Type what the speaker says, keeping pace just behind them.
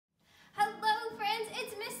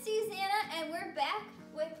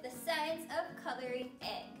coloring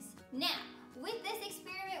eggs. Now, with this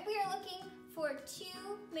experiment, we are looking for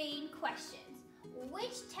two main questions.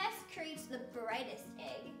 Which test creates the brightest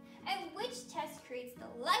egg? And which test creates the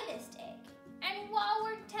lightest egg? And while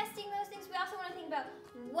we're testing those things, we also want to think about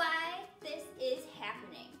why this is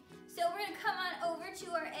happening. So we're going to come on over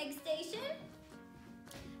to our egg station.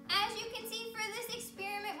 As you can see, for this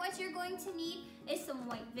experiment, what you're going to need is some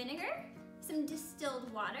white vinegar, some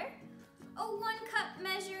distilled water, a 1 cup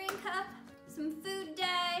measuring cup, some food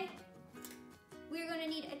dye. We're going to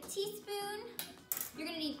need a teaspoon. You're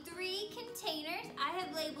going to need 3 containers. I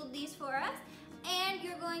have labeled these for us. And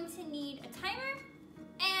you're going to need a timer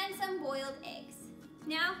and some boiled eggs.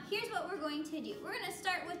 Now, here's what we're going to do. We're going to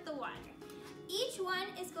start with the water. Each one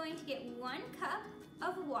is going to get 1 cup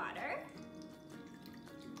of water.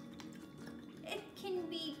 It can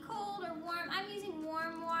be cold or warm. I'm using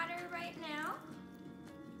warm water right now.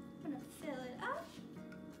 I'm going to fill it up.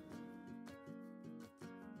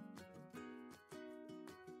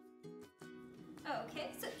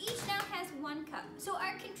 Okay, so each now has 1 cup. So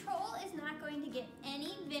our control is not going to get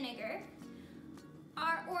any vinegar.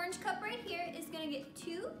 Our orange cup right here is going to get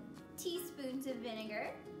 2 teaspoons of vinegar.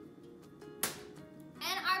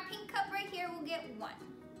 And our pink cup right here will get 1.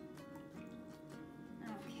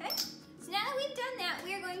 Okay, so now that we've done that,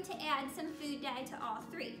 we are going to add some food dye to all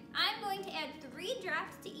 3. I'm going to add 3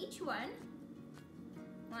 drops to each one.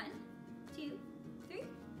 1, 2, 3.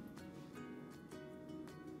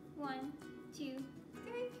 1, 2,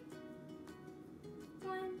 3.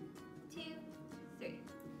 1, 2, 3.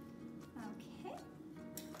 Okay.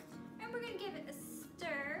 And we're going to give it a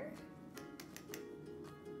stir.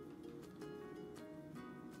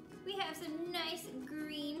 We have some nice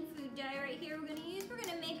green food dye right here we're going to use. We're going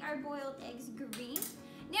to make our boiled eggs green.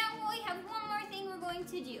 Now we have one more thing we're going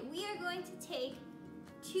to do. We are going to take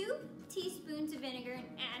 2 teaspoons of vinegar and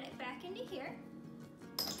add it back into here.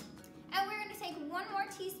 And we're going to take 1 more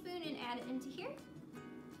teaspoon and add it into here.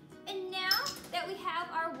 And now that we have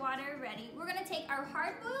our water ready, we're going to take our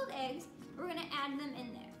hard-boiled eggs, we're going to add them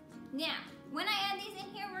in there. Now, when I add these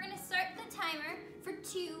in here, we're going to start the timer for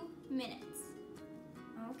 2 minutes.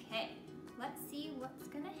 Okay, let's see what's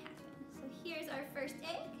going to happen. So here's our first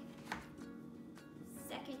egg,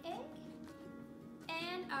 second egg,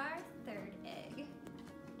 and our third egg.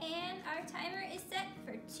 And our timer is set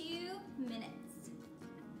for 2 minutes.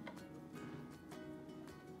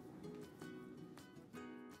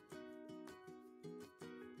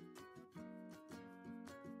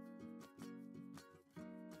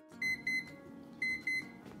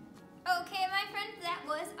 Okay, my friends, that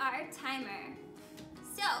was our timer.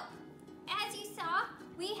 So, as you saw,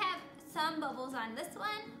 we have some bubbles on this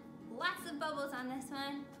one, lots of bubbles on this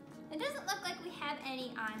one. It doesn't look like we have any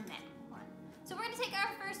on that one. So we're going to take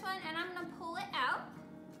our first one and I'm going to pull it out.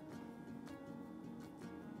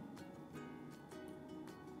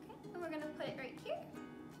 Okay, and we're going to put it right here.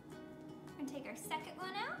 We're going to take our second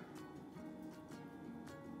one out.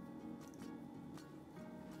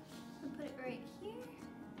 We'll put it right here.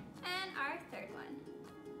 And our third one.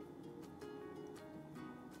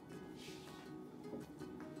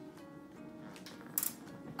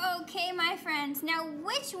 Okay, my friends, now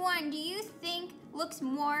which one do you think looks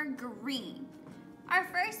more green? Our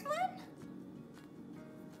first one,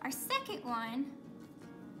 our second one,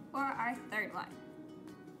 or our third one?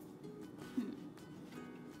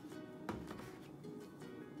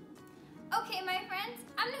 Okay, my friends,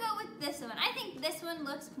 I'm gonna go with this one. I think this one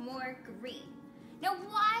looks more green. Now,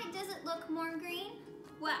 why does it look more green?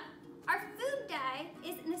 Well, our food dye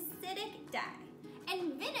is an acidic dye,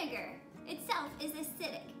 and vinegar itself is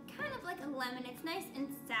acidic, kind of like a lemon. It's nice and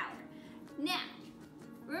sour. Now,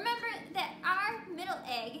 remember that our middle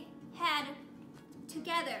egg had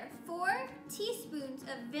together 4 teaspoons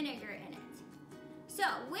of vinegar in it. So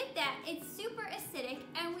with that, it's super acidic,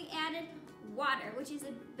 and we added water, which is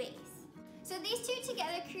a base. So these two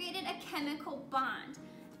together created a chemical bond.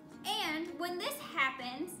 And when this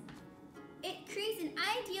happens, it creates an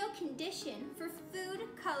ideal condition for food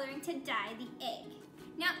coloring to dye the egg.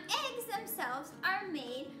 Now, eggs themselves are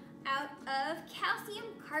made out of calcium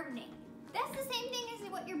carbonate. That's the same thing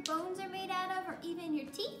as what your bones are made out of, or even your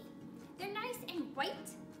teeth. They're nice and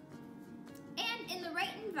white. And in the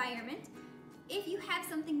right environment, if you have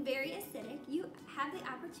something very acidic, you have the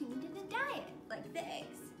opportunity to dye it, like the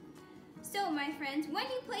eggs. So, my friends, when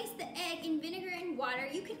you place the egg in vinegar and water,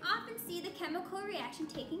 you can often see the chemical reaction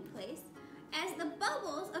taking place as the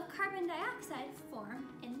bubbles of carbon dioxide form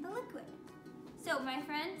in the liquid. So, my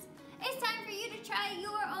friends, it's time for you to try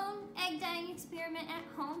your own egg dyeing experiment at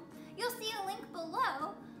home. You'll see a link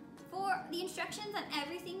below for the instructions on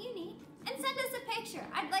everything you need, and send us a picture.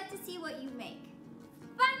 I'd like to see what you make.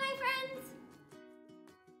 Bye, my friends!